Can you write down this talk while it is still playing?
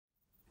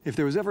If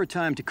there was ever a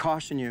time to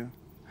caution you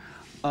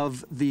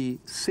of the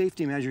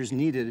safety measures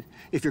needed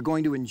if you're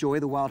going to enjoy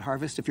the wild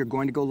harvest, if you're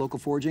going to go local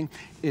foraging,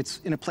 it's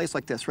in a place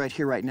like this, right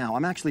here, right now.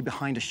 I'm actually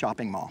behind a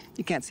shopping mall.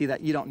 You can't see that.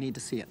 You don't need to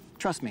see it.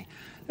 Trust me.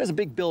 There's a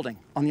big building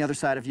on the other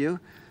side of you,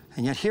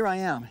 and yet here I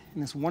am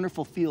in this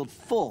wonderful field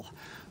full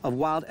of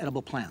wild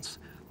edible plants.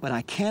 But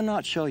I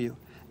cannot show you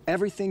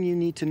everything you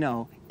need to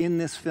know in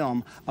this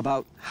film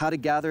about how to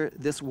gather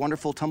this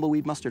wonderful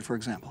tumbleweed mustard, for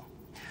example.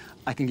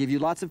 I can give you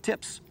lots of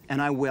tips,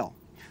 and I will.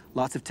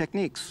 Lots of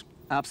techniques,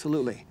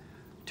 absolutely.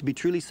 To be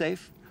truly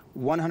safe,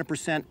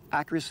 100%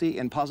 accuracy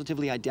in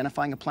positively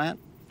identifying a plant,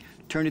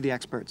 turn to the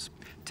experts.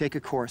 Take a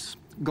course.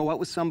 Go out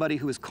with somebody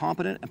who is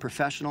competent and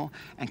professional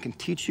and can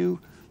teach you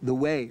the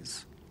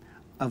ways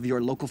of your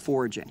local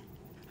foraging.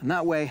 And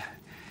that way,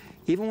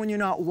 even when you're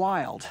not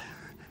wild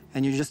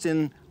and you're just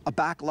in a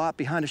back lot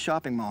behind a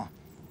shopping mall,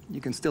 you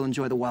can still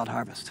enjoy the wild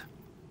harvest.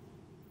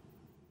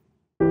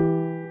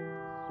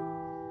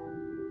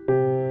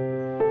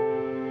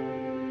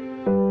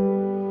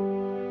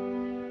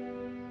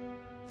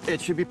 It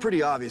should be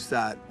pretty obvious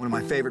that one of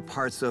my favorite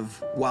parts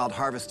of wild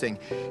harvesting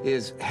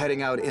is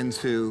heading out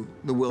into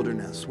the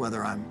wilderness,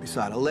 whether I'm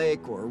beside a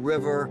lake or a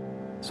river,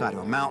 side of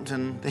a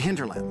mountain, the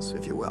hinterlands,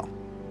 if you will.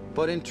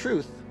 But in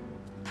truth,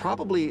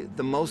 probably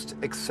the most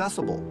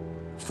accessible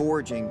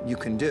foraging you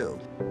can do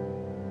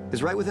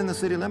is right within the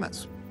city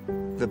limits.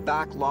 The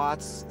back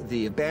lots,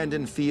 the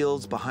abandoned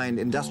fields behind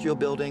industrial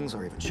buildings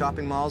or even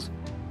shopping malls,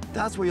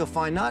 that's where you'll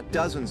find not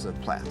dozens of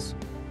plants,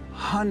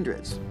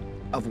 hundreds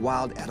of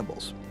wild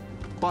edibles.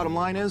 Bottom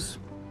line is,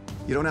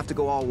 you don't have to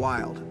go all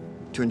wild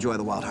to enjoy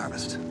the wild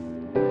harvest.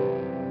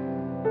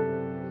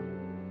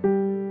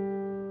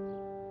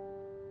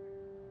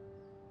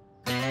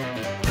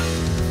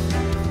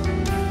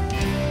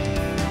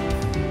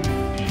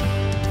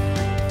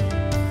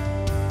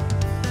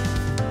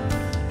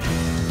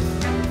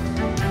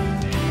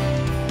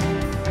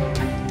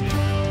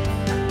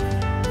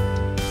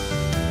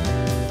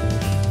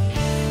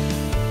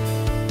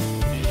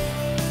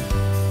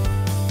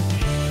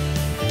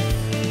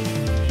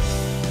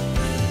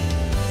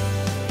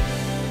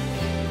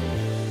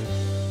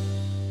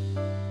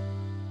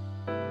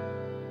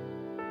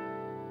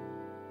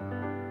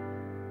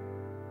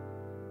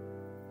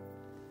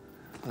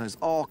 There's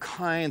all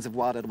kinds of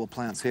wild edible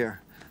plants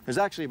here. There's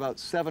actually about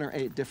 7 or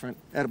 8 different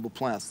edible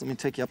plants. Let me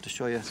take you up to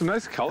show you. It's a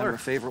nice color. Our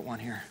favorite one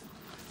here.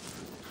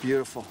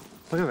 Beautiful.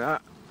 Look at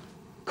that.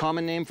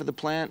 Common name for the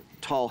plant,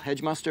 tall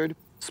hedge mustard,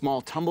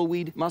 small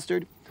tumbleweed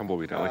mustard.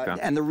 Tumbleweed, I like that.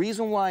 And the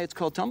reason why it's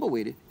called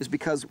tumbleweed is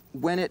because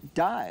when it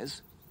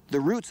dies, the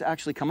roots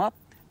actually come up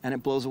and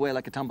it blows away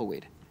like a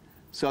tumbleweed.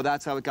 So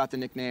that's how it got the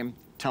nickname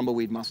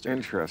tumbleweed mustard.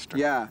 Interesting.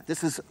 Yeah,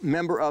 this is a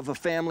member of a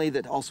family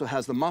that also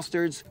has the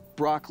mustards,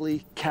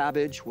 broccoli,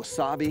 cabbage,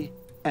 wasabi,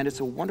 and it's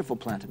a wonderful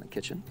plant in the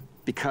kitchen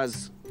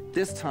because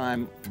this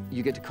time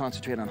you get to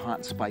concentrate on hot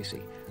and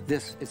spicy.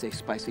 This is a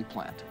spicy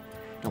plant.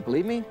 Don't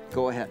believe me?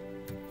 Go ahead.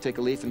 Take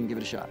a leaf and give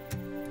it a shot.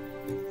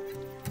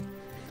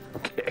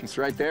 Okay. It's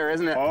right there,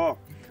 isn't it? Oh,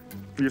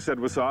 you said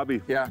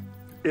wasabi. Yeah.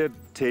 It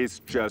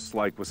tastes just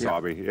like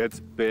wasabi. Yeah. It's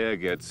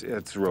big,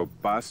 it's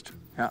robust.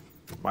 Yeah.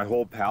 My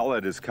whole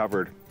palate is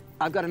covered.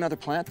 I've got another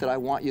plant that I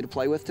want you to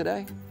play with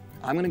today.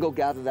 I'm gonna go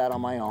gather that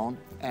on my own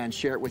and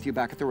share it with you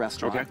back at the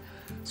restaurant. Okay.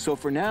 So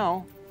for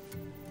now,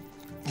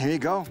 here you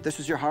go. This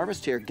is your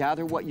harvest here.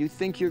 Gather what you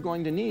think you're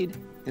going to need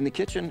in the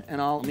kitchen,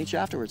 and I'll meet you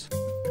afterwards.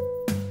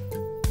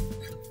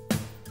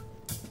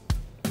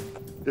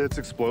 It's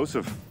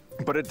explosive,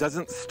 but it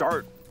doesn't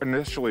start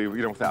initially,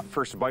 with that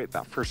first bite,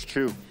 that first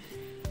chew.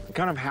 It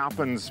kind of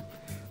happens,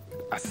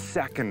 a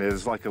second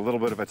is like a little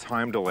bit of a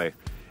time delay,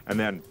 and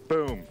then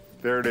boom,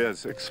 there it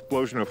is,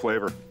 explosion of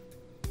flavor.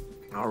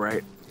 All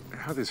right,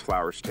 how do these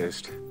flowers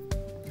taste?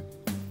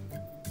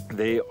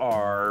 They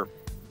are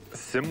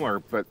similar,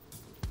 but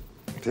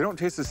they don't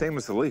taste the same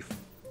as the leaf.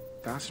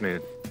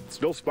 Fascinating.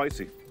 Still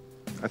spicy.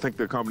 I think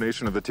the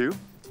combination of the two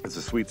is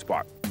a sweet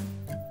spot.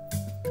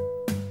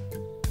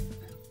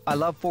 I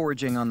love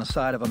foraging on the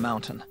side of a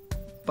mountain,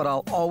 but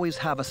I'll always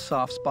have a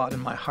soft spot in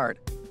my heart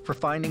for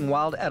finding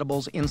wild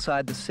edibles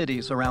inside the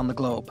cities around the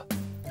globe.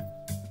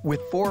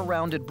 With 4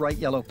 rounded bright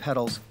yellow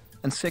petals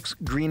and 6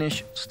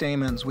 greenish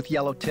stamens with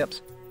yellow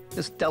tips,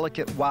 this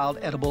delicate wild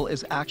edible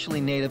is actually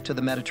native to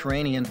the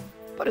Mediterranean,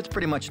 but it's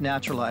pretty much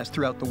naturalized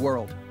throughout the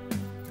world.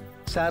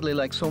 Sadly,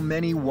 like so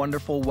many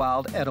wonderful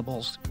wild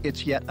edibles,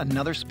 it's yet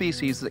another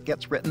species that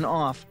gets written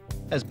off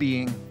as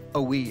being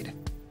a weed.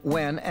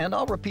 When, and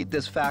I'll repeat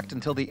this fact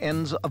until the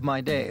ends of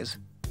my days,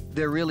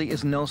 there really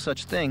is no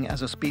such thing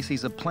as a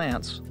species of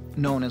plants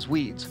known as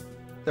weeds.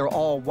 They're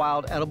all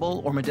wild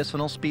edible or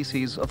medicinal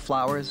species of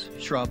flowers,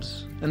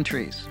 shrubs, and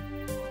trees.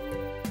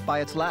 By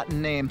its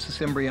Latin name,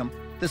 Cimbrium,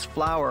 this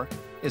flower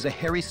is a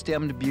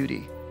hairy-stemmed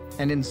beauty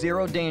and in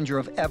zero danger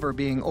of ever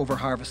being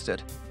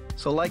over-harvested.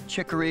 So like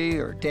chicory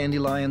or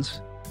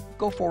dandelions,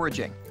 go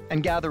foraging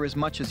and gather as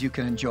much as you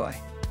can enjoy.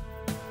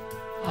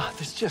 Oh,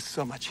 there's just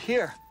so much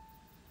here.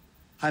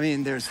 I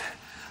mean, there's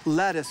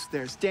lettuce,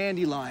 there's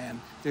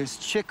dandelion, there's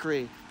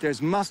chicory,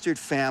 there's mustard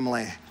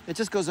family. It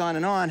just goes on.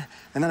 And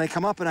then I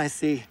come up and I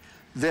see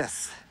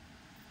this,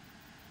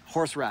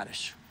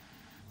 horseradish,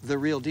 the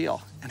real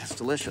deal, and it's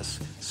delicious.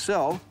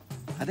 So,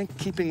 I think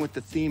keeping with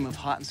the theme of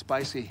hot and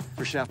spicy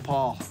for Chef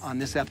Paul on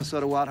this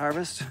episode of Wild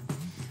Harvest,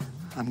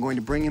 I'm going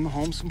to bring him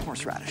home some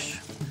horseradish.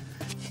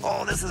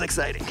 Oh, this is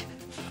exciting.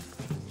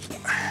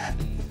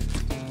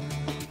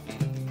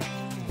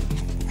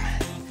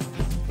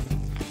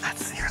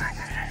 Let's see what I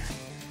got here.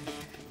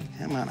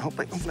 Come on,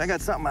 hopefully I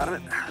got something out of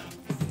it.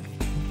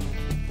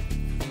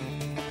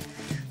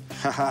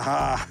 Ha ha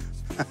ha.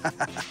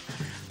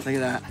 Look at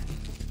that.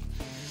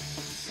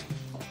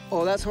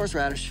 Oh, that's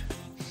horseradish.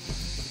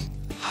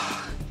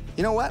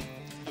 You know what?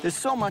 There's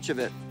so much of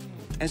it,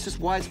 and it's just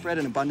widespread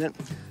and abundant.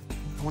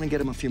 I want to get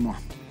him a few more.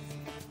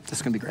 This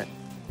is going to be great.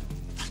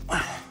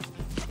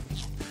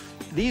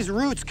 These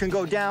roots can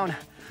go down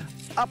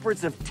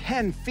upwards of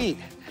 10 feet.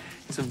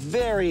 It's a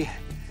very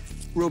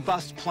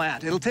robust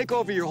plant. It'll take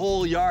over your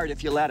whole yard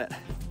if you let it.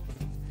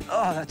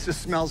 Oh, that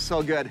just smells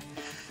so good.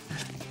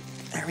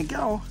 There we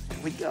go. There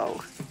we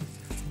go.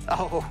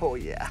 Oh,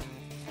 yeah.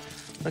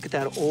 Look at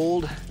that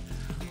old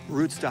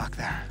rootstock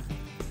there.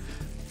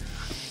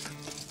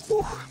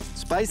 Ooh,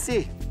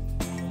 spicy.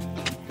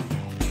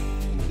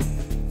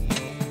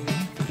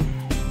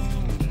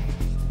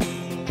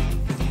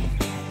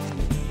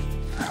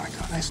 There we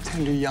go. Nice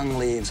tender young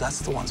leaves. That's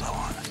the ones I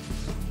want.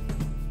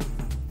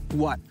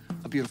 What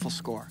a beautiful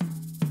score.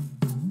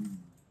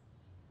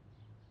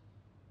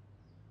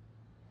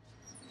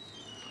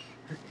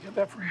 Here, get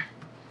that for you.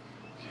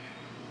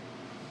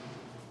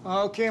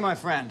 Okay, my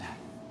friend.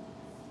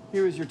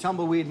 Here is your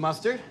tumbleweed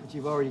mustard, which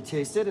you've already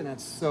tasted, and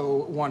it's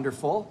so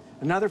wonderful.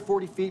 Another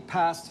 40 feet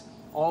past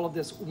all of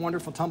this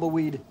wonderful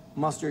tumbleweed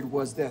mustard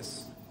was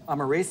this,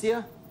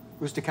 Amaracea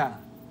rusticana,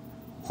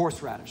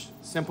 horseradish.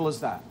 Simple as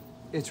that.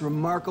 It's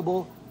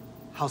remarkable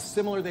how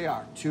similar they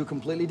are. Two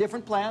completely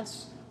different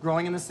plants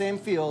growing in the same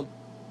field,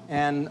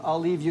 and I'll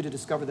leave you to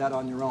discover that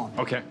on your own.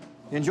 Okay.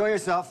 Enjoy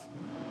yourself.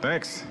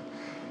 Thanks.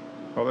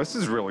 Oh, this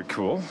is really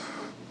cool.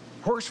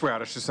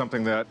 Horseradish is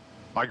something that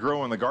I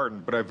grow in the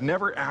garden, but I've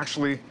never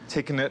actually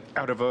taken it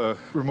out of a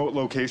remote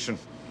location.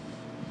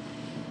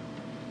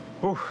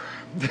 Oh,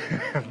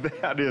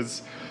 that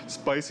is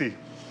spicy.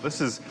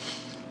 This is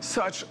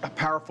such a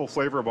powerful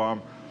flavor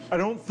bomb. I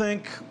don't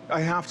think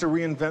I have to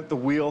reinvent the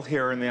wheel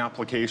here in the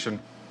application.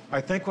 I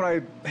think what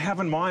I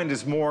have in mind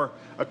is more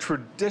a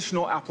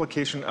traditional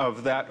application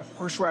of that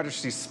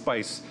horseradishy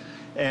spice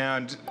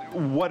and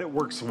what it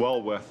works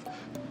well with.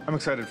 I'm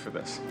excited for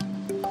this.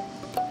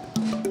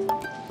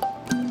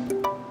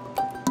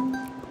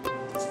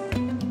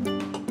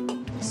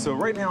 So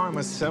right now I'm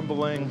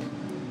assembling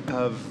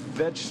a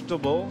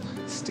vegetable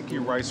sticky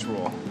rice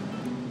roll.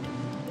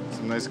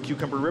 Some nice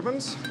cucumber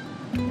ribbons.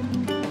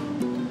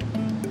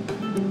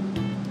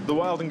 The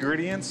wild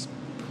ingredients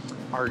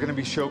are going to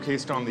be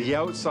showcased on the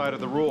outside of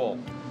the roll.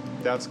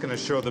 That's going to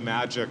show the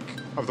magic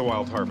of the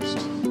wild harvest.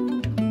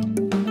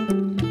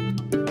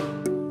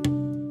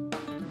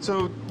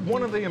 So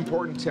one of the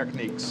important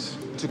techniques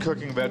to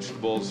cooking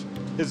vegetables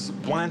is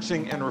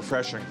blanching and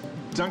refreshing.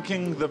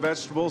 Dunking the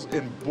vegetables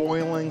in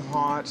boiling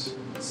hot,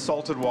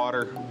 salted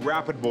water,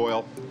 rapid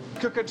boil.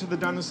 Cook it to the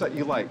doneness that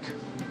you like.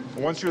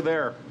 Once you're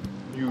there,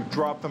 you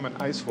drop them in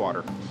ice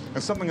water,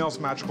 and something else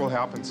magical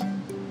happens.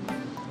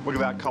 Look at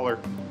that color.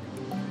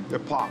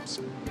 It pops.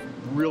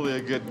 Really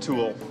a good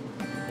tool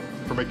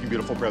for making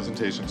beautiful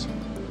presentations.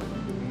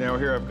 Now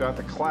here I've got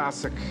the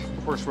classic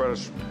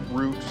horseradish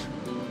root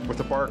with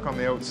the bark on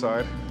the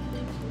outside.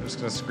 I'm just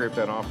gonna scrape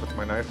that off with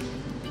my knife.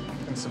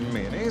 And some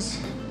mayonnaise.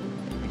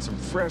 Some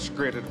fresh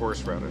grated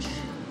horseradish.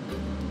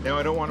 Now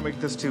I don't want to make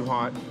this too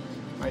hot.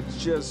 I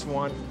just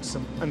want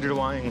some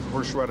underlying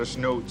horseradish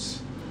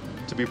notes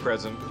to be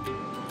present.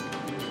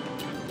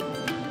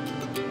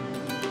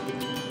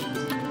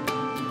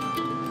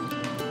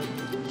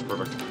 It's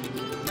perfect.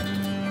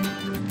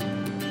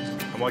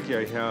 I'm lucky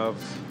I have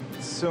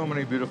so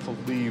many beautiful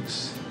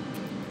leaves.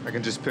 I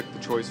can just pick the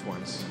choice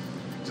ones.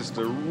 Just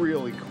a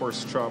really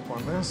coarse chop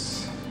on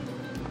this.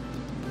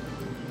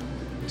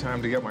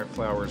 Time to get my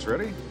flowers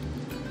ready.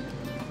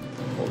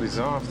 Pull these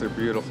off, they're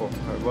beautiful.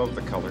 I love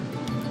the color.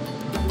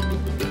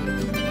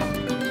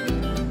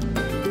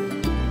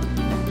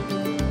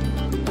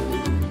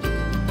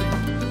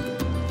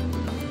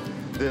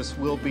 This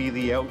will be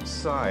the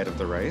outside of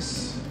the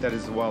rice. That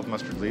is the wild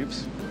mustard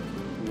leaves.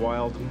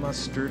 Wild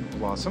mustard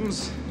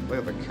blossoms. Look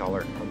at the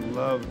color, I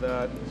love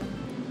that.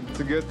 It's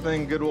a good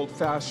thing, good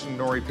old-fashioned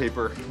nori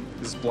paper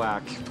is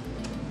black.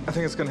 I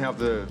think it's gonna have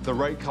the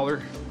right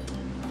color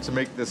to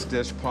make this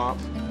dish pop.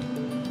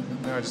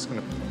 Now I'm just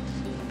gonna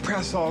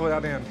press all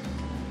that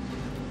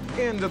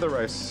into the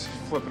rice.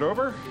 Flip it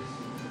over.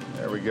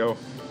 There we go.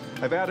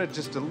 I've added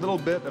just a little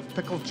bit of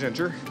pickled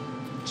ginger,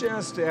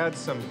 just to add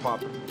some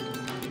pop.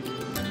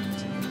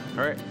 All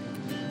right,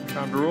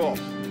 time to roll.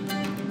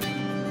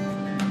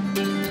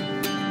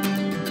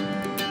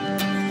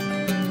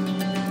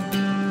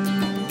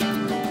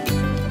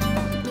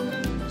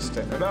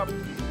 Stand it up.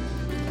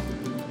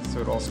 so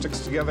it all sticks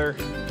together.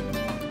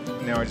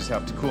 Now I just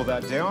have to cool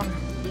that down.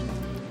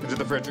 Into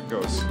the fridge it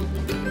goes.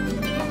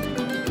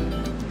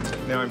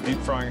 Now I'm deep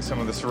frying some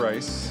of this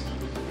rice.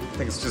 I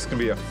think it's just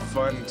gonna be a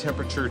fun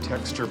temperature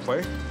texture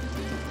play.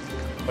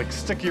 Like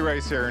sticky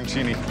rice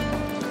arancini.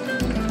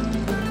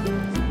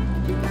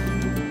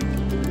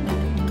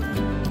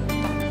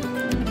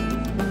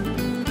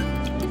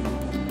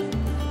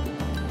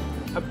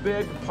 A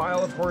big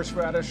pile of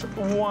horseradish,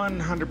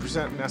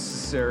 100%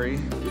 necessary.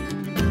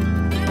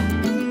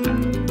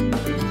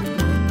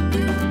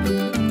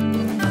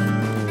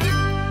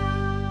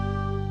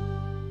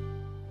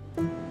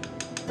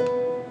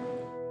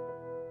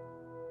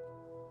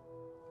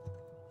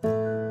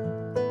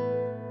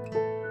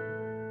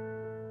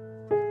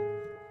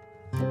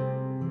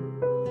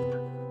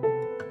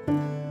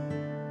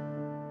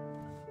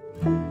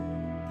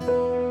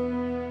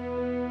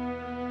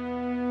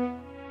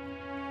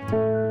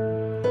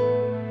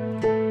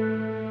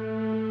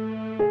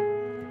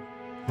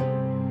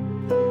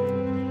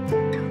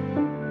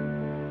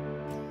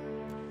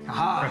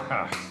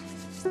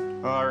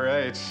 All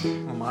right.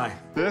 Oh my.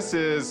 This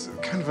is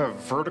kind of a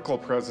vertical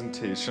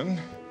presentation.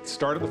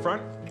 Start at the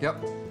front.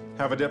 Yep.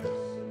 Have a dip.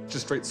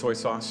 Just straight soy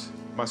sauce,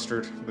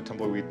 mustard, the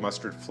tumbleweed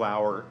mustard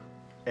flour,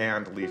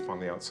 and leaf on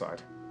the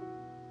outside.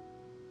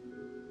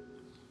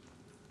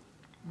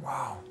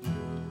 Wow.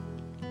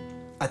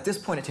 At this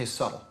point, it tastes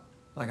subtle.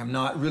 Like I'm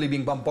not really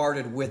being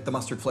bombarded with the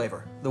mustard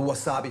flavor, the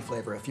wasabi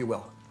flavor, if you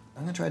will.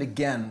 I'm gonna try it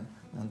again.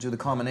 I'll do the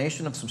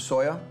combination of some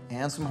soya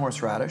and some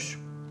horseradish.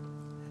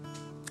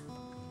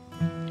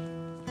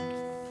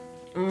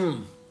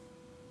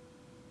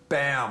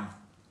 Bam.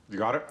 You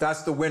got it?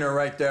 That's the winner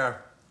right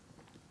there.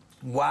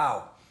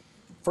 Wow.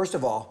 First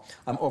of all,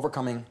 I'm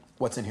overcoming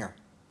what's in here.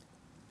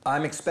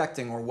 I'm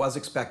expecting, or was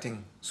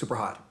expecting, super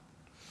hot.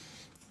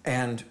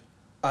 And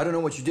I don't know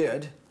what you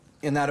did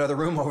in that other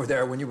room over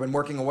there when you've been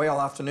working away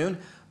all afternoon,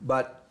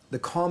 but the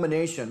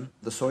combination,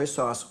 the soy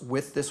sauce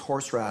with this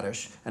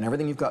horseradish and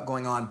everything you've got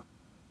going on,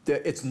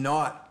 it's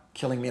not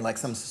killing me like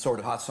some sort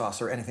of hot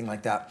sauce or anything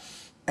like that.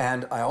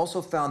 And I also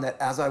found that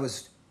as I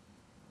was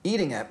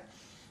eating it,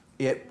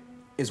 it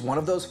is one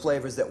of those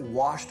flavors that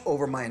washed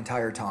over my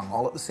entire tongue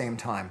all at the same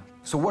time.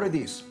 So what are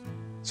these?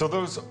 So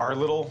those are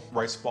little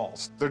rice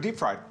balls. They're deep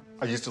fried.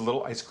 I used a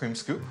little ice cream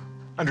scoop.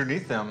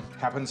 Underneath them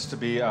happens to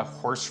be a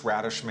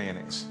horseradish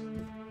mayonnaise.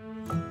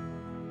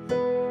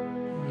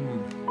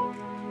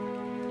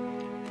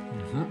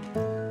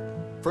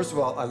 First of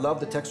all, I love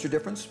the texture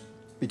difference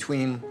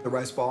between the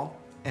rice ball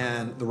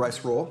and the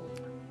rice roll.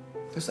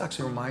 This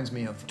actually reminds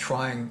me of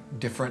trying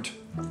different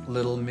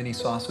little mini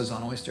sauces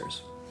on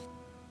oysters.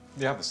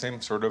 Yeah, the same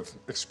sort of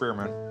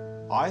experiment.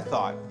 I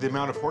thought the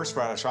amount of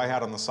horseradish I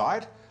had on the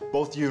side,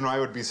 both you and I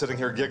would be sitting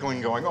here giggling,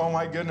 going, oh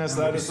my goodness,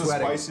 that is the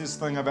spiciest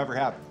thing I've ever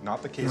had.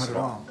 Not the case at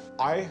all.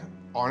 I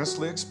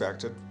honestly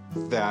expected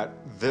that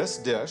this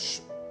dish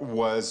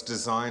was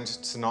designed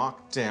to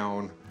knock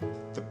down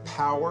the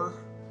power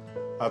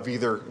of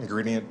either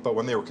ingredient, but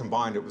when they were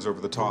combined, it was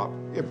over the top.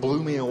 It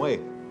blew me away.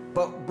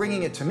 But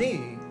bringing it to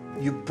me,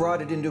 you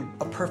brought it into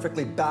a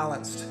perfectly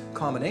balanced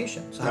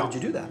combination. So how did you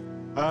do that?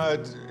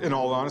 In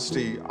all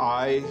honesty,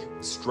 I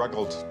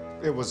struggled.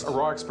 It was a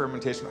raw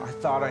experimentation. I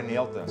thought I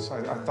nailed this.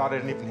 I thought I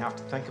didn't even have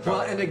to think about it.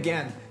 Well, and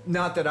again,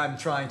 not that I'm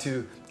trying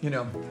to,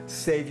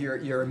 save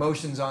your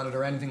emotions on it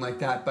or anything like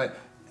that, but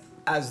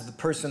as the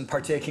person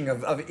partaking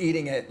of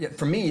eating it,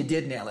 for me, you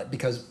did nail it,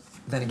 because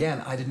then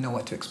again, I didn't know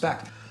what to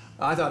expect.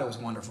 I thought it was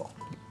wonderful.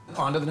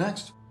 On to the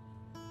next.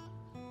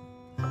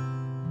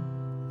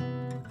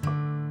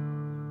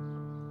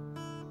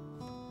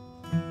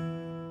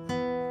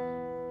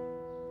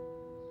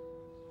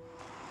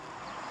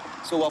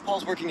 So while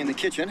Paul's working in the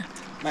kitchen,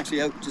 I'm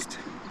actually out just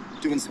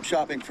doing some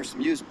shopping for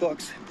some used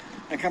books.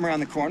 I come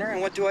around the corner,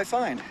 and what do I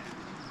find?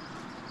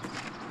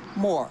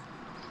 More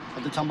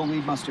of the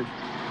tumbleweed mustard.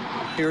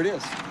 Here it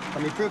is.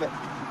 Let me prove it.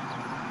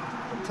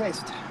 Good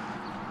taste.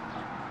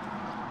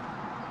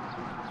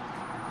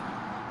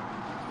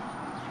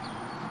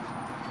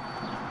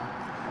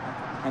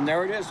 And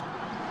there it is.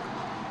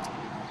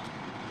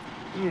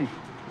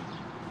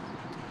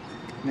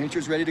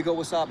 Nature's ready to go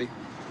wasabi.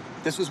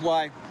 This is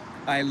why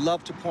I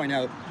love to point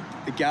out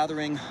the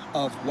gathering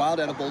of wild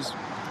edibles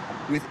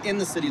within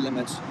the city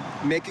limits,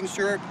 making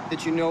sure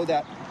that you know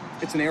that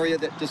it's an area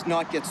that does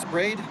not get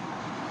sprayed,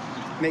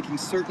 making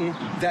certain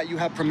that you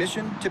have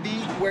permission to be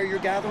where you're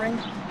gathering,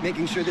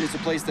 making sure that it's a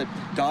place that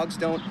dogs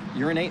don't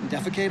urinate and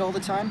defecate all the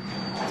time.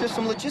 There's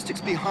some logistics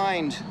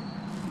behind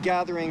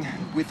gathering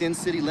within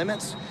city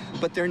limits,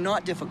 but they're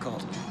not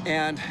difficult.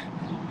 And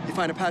you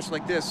find a patch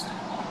like this,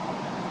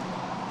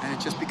 and it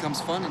just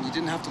becomes fun, and you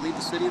didn't have to leave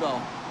the city at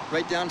all.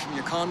 Right down from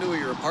your condo or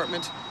your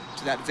apartment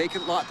to that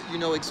vacant lot that you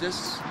know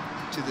exists,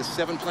 to the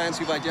 7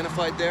 plants you've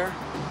identified there,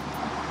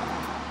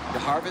 you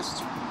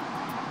harvest,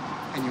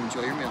 and you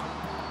enjoy your meal.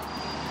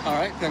 All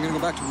right, I'm gonna go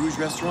back to Rouge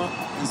Restaurant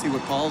and see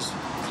what Paul's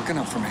cooking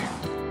up for me.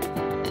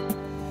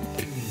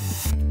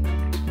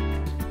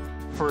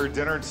 For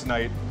dinner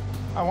tonight,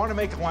 I want to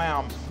make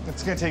lamb.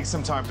 It's going to take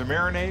some time to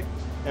marinate,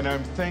 And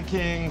I'm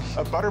thinking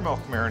a buttermilk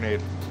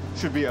marinade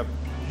should be a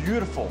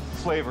beautiful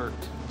flavor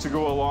to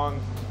go along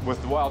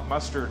with the wild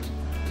mustard.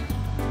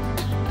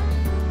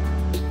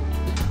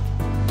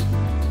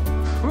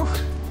 Whew,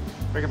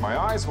 making my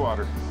eyes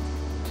water.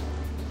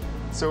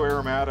 So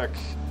aromatic.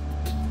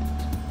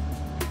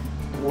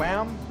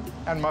 Lamb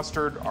and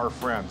mustard are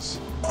friends.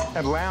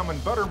 And lamb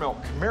and buttermilk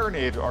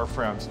marinade are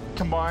friends.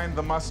 Combine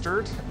the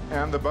mustard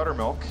and the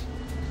buttermilk,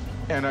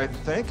 and I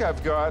think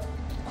I've got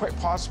quite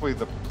possibly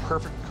the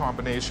perfect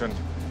combination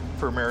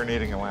for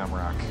marinating a lamb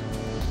rack.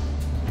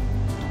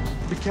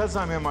 Because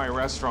I'm in my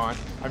restaurant,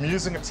 I'm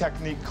using a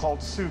technique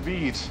called sous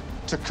vide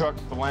to cook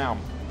the lamb.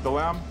 The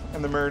lamb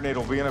and the marinade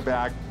will be in a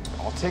bag.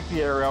 I'll take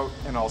the air out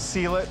and I'll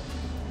seal it,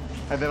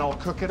 and then I'll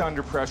cook it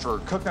under pressure, or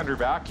cook under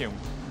vacuum,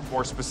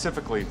 more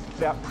specifically.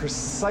 That's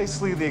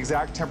precisely the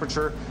exact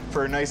temperature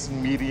for a nice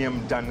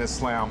medium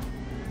doneness lamb.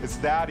 It's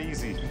that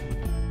easy.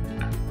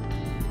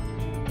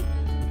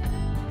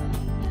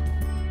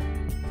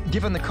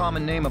 Given the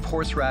common name of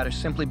horseradish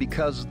simply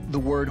because the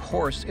word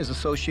horse is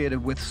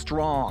associated with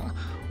strong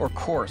or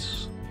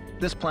coarse,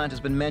 this plant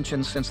has been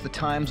mentioned since the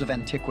times of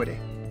antiquity.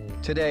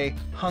 Today,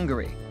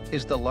 Hungary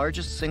is the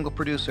largest single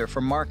producer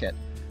for market,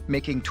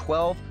 making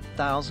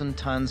 12,000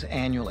 tons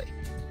annually.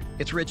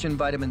 It's rich in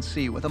vitamin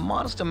C with a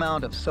modest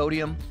amount of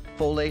sodium,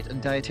 folate,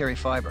 and dietary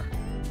fiber.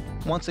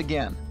 Once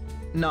again,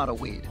 not a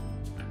weed.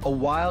 A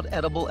wild,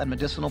 edible, and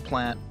medicinal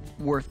plant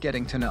worth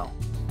getting to know.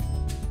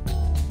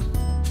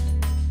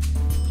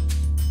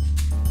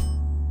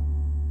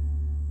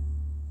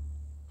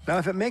 Now,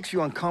 if it makes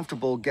you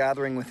uncomfortable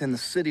gathering within the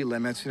city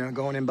limits, you know,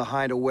 going in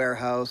behind a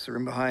warehouse or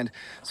in behind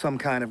some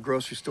kind of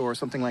grocery store or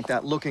something like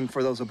that, looking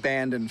for those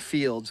abandoned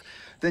fields,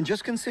 then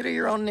just consider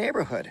your own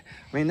neighborhood.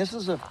 I mean, this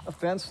is a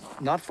fence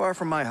not far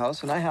from my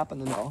house, and I happen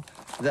to know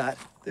that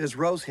there's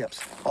rose hips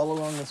all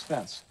along this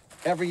fence.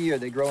 Every year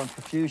they grow in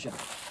profusion.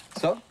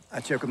 So I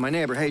check with my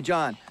neighbor, hey,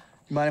 John,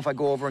 you mind if I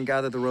go over and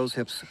gather the rose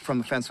hips from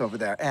the fence over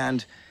there?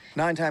 And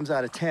 9 times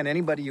out of 10,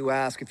 anybody you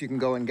ask if you can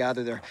go and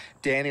gather their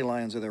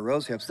dandelions or their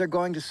rose hips, they're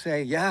going to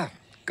say, yeah,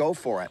 go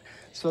for it.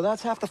 So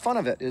that's half the fun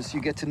of it, is you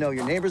get to know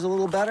your neighbors a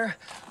little better.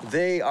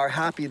 They are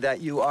happy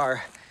that you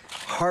are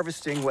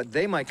harvesting what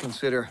they might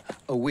consider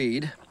a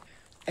weed,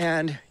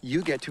 and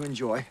you get to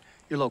enjoy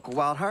your local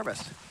wild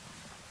harvest.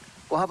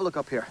 Well, have a look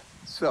up here.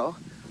 So,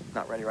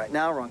 not ready right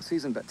now, wrong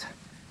season, but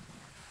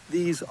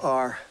these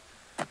are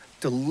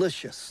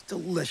delicious,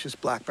 delicious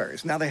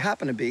blackberries. Now, they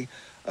happen to be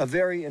a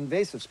very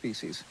invasive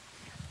species,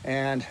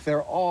 and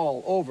they're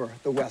all over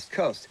the West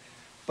Coast.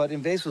 But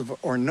invasive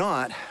or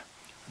not,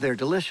 they're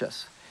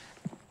delicious.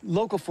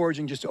 Local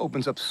foraging just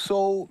opens up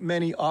so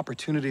many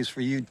opportunities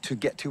for you to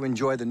get to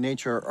enjoy the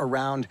nature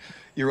around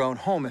your own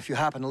home if you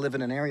happen to live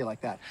in an area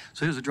like that.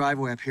 So here's a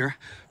driveway up here.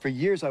 For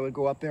years, I would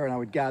go up there and I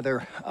would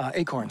gather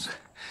acorns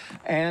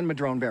and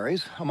madrone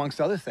berries,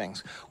 amongst other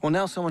things. Well,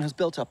 now someone has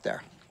built up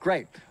there.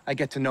 Great. I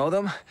get to know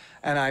them,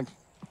 and I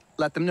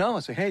let them know. I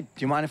say, hey, do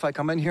you mind if I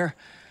come in here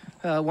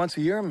once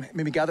a year,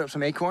 maybe gather up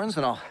some acorns,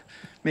 and I'll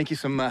make you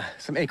some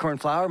acorn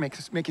flour,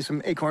 make you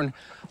some acorn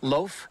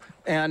loaf,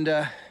 and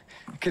it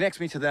connects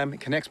me to them, it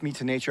connects me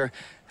to nature,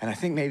 and I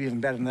think maybe even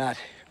better than that,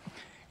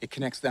 it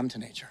connects them to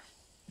nature.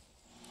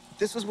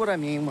 This is what I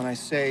mean when I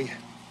say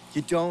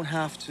you don't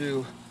have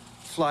to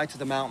fly to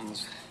the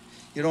mountains.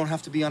 You don't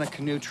have to be on a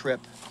canoe trip.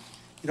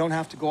 You don't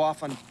have to go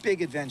off on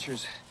big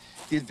adventures.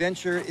 The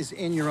adventure is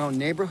in your own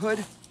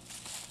neighborhood,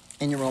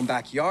 in your own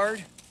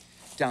backyard,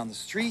 down the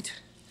street.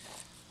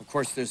 Of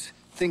course, there's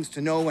things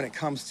to know when it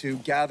comes to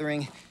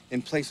gathering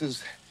in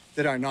places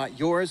that are not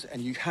yours,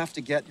 and you have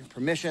to get your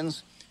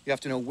permissions. You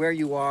have to know where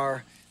you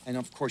are, and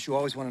of course, you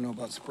always want to know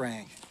about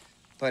spraying,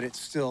 but it's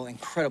still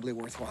incredibly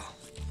worthwhile.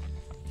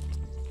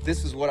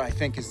 This is what I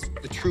think is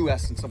the true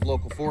essence of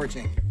local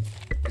foraging,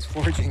 is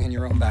foraging in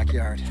your own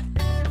backyard.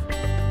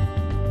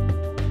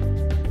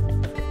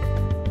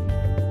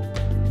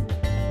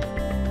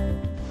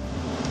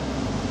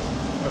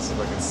 Let's see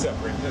if I can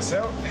separate this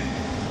out.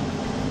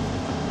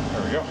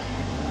 There we go.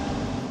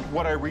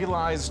 What I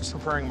realized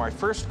preparing my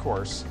first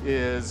course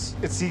is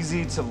it's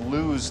easy to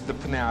lose the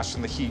panache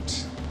and the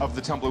heat of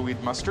the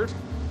tumbleweed mustard.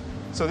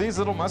 So these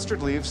little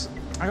mustard leaves,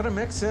 I'm gonna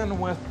mix in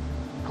with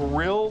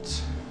grilled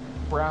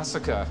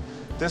brassica.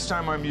 This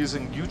time I'm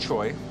using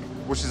uchoi,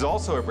 which is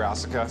also a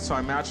brassica, so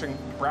I'm matching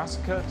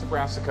brassica to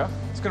brassica.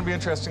 It's gonna be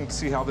interesting to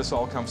see how this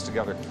all comes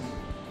together.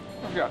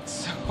 I've got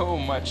so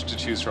much to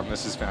choose from.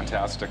 This is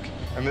fantastic.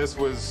 And this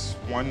was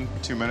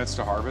 1-2 minutes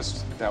to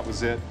harvest. That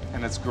was it.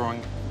 And it's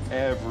growing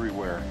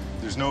everywhere.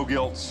 There's no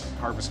guilt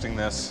harvesting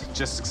this,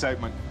 just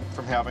excitement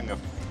from having a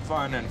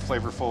fun and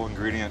flavorful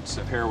ingredient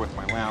to pair with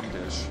my lamb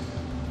dish.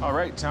 All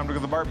right, time to go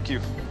to the barbecue.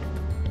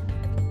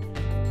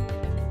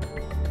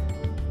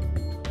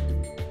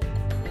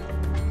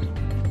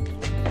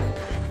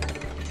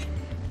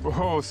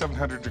 Whoa,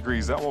 700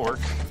 degrees, that will work.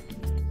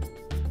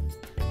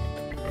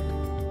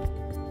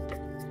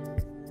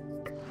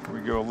 Here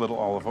we go, a little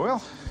olive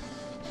oil,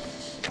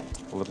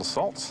 a little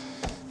salt.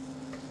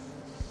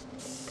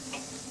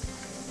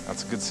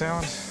 That's a good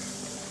sound.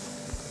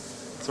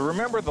 So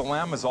remember, the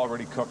lamb is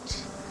already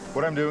cooked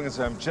What I'm doing is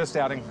I'm just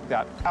adding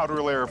that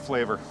outer layer of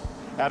flavor,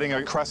 adding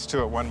a crust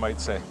to it, one might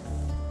say.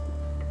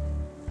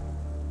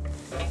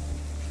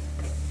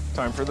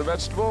 Time for the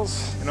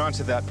vegetables, and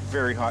onto that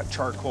very hot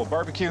charcoal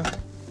barbecue.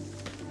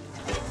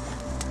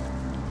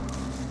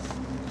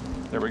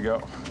 There we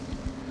go.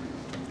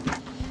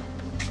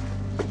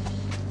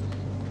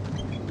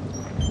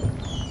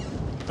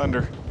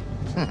 Thunder.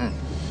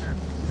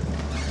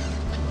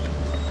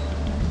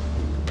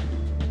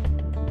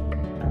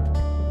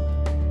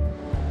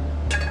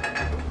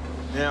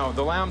 Now,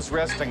 the lamb's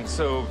resting,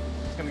 so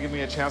it's gonna give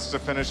me a chance to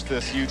finish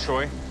this yu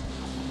choy.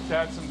 To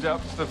add some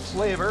depth of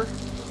flavor,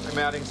 I'm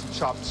adding some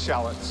chopped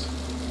shallots.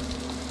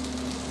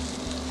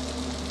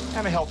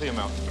 And a healthy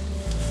amount.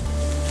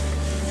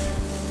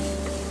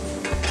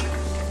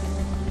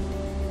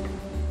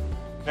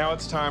 Now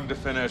it's time to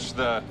finish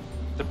the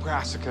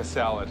brassica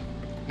salad.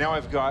 Now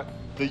I've got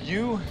the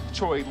yu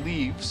choy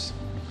leaves,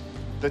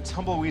 the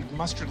tumbleweed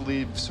mustard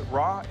leaves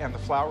raw, and the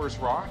flowers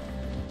raw.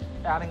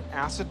 Adding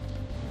acid.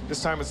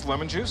 This time it's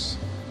lemon juice.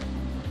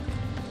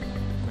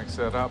 Mix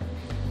that up.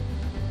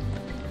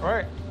 All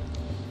right.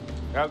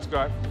 That's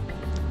got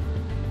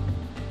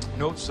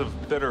notes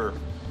of bitter,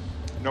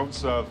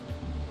 notes of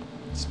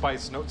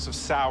spice, notes of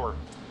sour.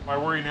 My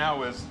worry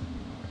now is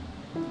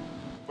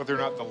whether or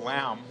not the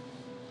lamb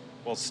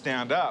will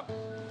stand up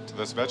to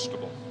this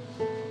vegetable.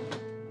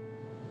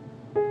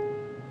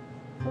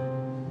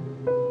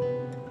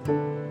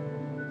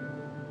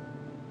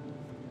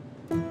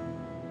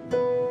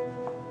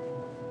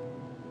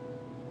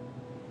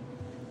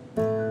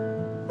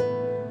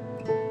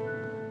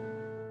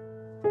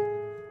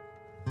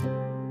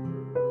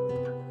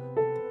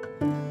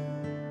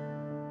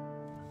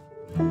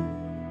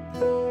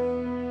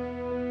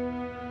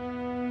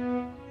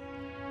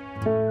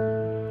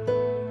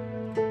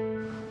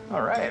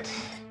 All right.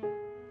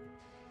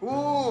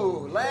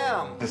 Ooh,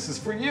 lamb. This is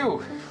for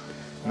you.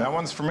 And that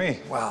one's for me.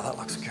 Wow, that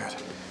looks good.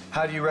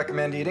 How do you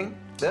recommend eating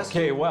this?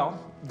 Okay,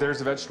 well,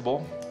 there's a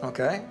vegetable.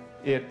 Okay.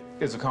 It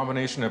is a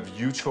combination of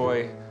yu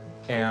choy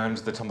and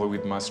the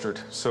tumbleweed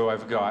mustard. So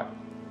I've got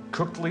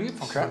cooked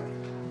leaves. Okay.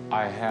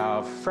 I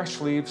have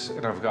fresh leaves,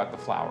 and I've got the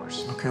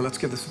flowers. Okay, let's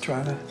give this a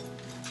try then.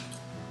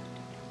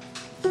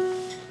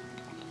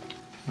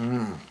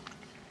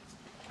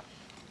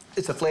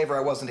 It's a flavor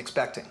I wasn't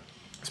expecting,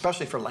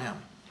 especially for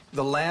lamb.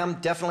 The lamb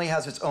definitely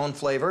has its own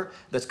flavor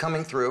that's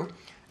coming through.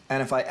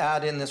 And if I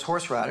add in this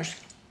horseradish,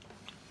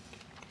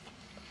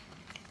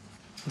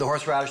 the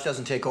horseradish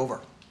doesn't take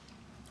over.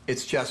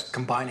 It's just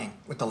combining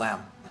with the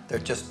lamb. They're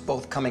just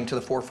both coming to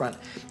the forefront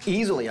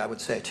easily, I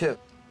would say, too.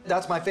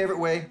 That's my favorite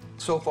way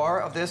so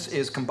far of this,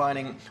 is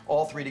combining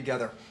all three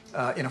together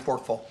in a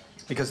forkful,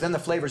 because then the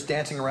flavor's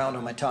dancing around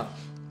on my tongue.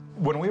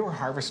 When we were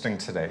harvesting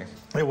today,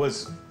 it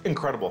was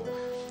incredible.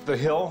 The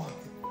hill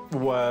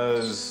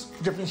was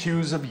different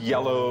hues of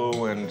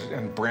yellow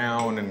and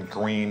brown and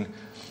green.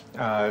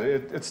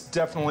 It's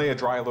definitely a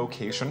dry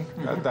location.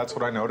 That's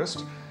what I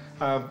noticed.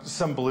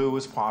 Some blue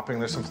was popping.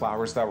 There's some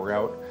flowers that were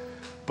out.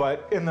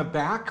 But in the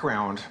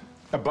background,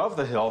 above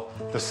the hill,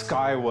 the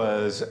sky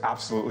was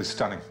absolutely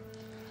stunning.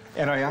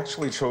 And I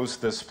actually chose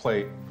this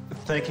plate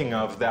thinking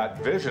of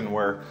that vision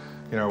where,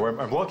 you know,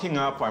 I'm looking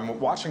up, I'm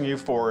watching you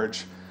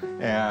forage,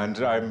 and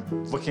I'm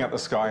looking at the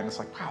sky, and it's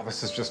like, wow,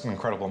 this is just an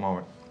incredible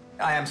moment.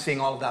 I am seeing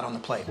all of that on the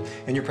plate.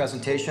 In your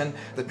presentation,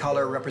 the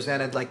color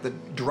represented like the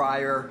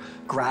drier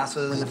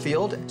grasses in the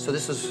field. So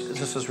this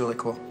is really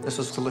cool. This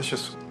is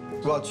delicious.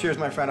 Well, cheers,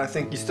 my friend. I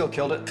think you still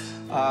killed it.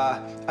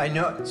 I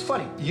know, it's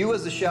funny. You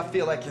as the chef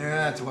feel like,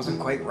 yeah, it wasn't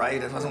quite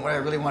right. It wasn't what I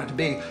really wanted it to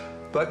be.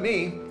 But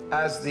me,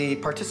 as the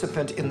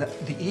participant in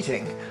the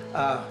eating,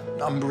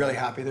 I'm really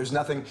happy. There's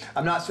nothing,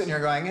 I'm not sitting here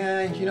going,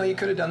 you know, you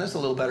could have done this a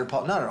little better,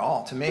 Paul. Not at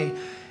all. To me,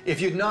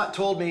 if you'd not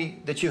told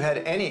me that you had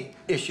any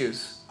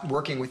issues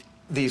working with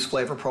these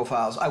flavor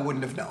profiles, I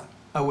wouldn't have known.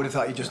 I would have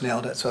thought you just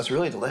nailed it. So it's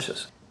really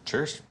delicious.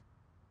 Cheers.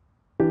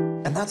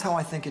 And that's how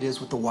I think it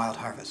is with the wild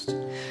harvest.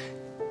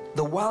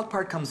 The wild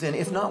part comes in,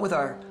 if not with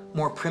our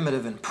more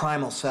primitive and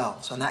primal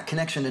selves and that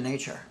connection to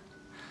nature,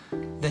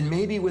 then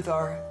maybe with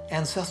our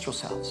ancestral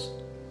selves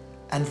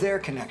and their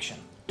connection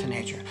to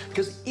nature.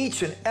 Because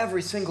each and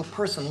every single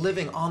person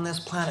living on this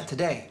planet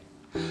today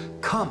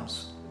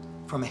comes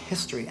from a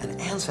history and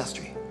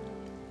ancestry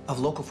of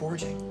local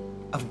foraging,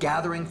 of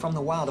gathering from the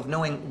wild, of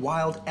knowing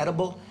wild,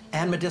 edible,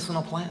 and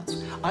medicinal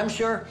plants. I'm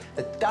sure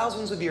that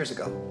thousands of years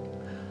ago,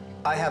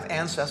 I have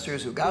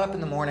ancestors who got up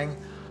in the morning,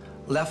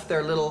 left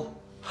their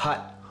little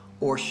hut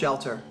or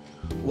shelter,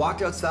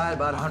 walked outside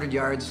about 100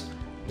 yards,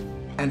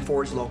 and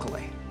foraged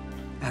locally,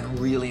 and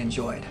really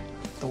enjoyed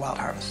the wild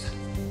harvest.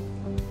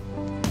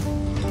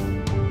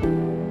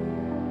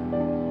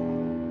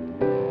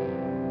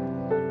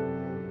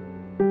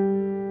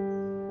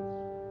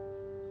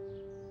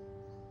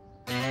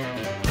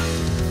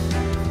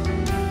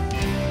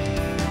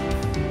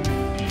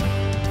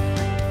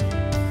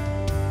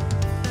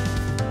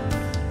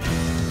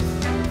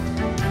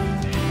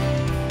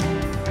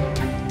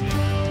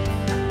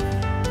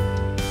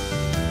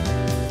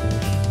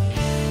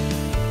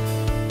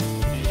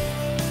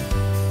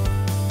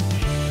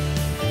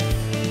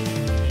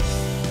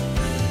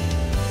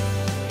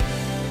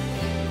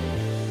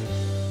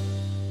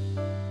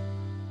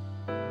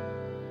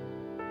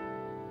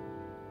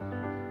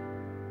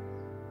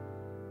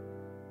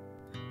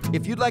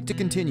 If you'd like to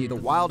continue the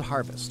Wild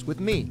Harvest with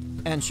me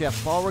and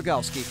Chef Paul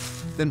Rogalski,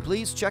 then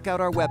please check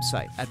out our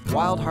website at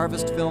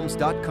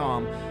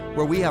wildharvestfilms.com,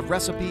 where we have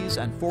recipes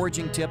and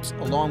foraging tips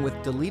along with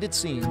deleted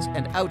scenes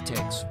and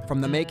outtakes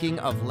from the making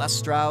of Les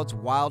Stroud's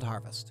Wild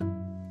Harvest.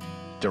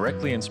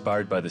 Directly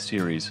inspired by the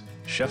series,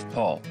 Chef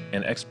Paul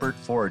and expert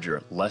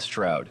forager Les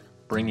Stroud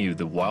bring you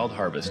the Wild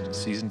Harvest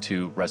Season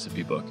 2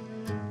 recipe book.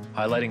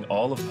 Highlighting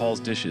all of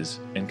Paul's dishes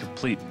and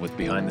complete with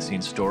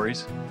behind-the-scenes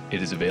stories,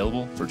 it is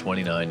available for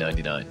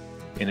 $29.99.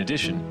 In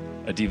addition,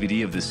 a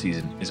DVD of this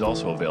season is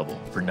also available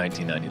for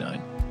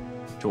 $19.99.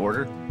 To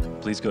order,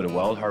 please go to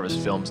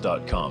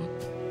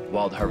wildharvestfilms.com,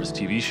 Wild Harvest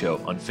TV show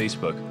on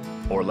Facebook,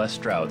 or Les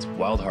Stroud's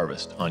Wild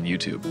Harvest on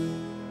YouTube.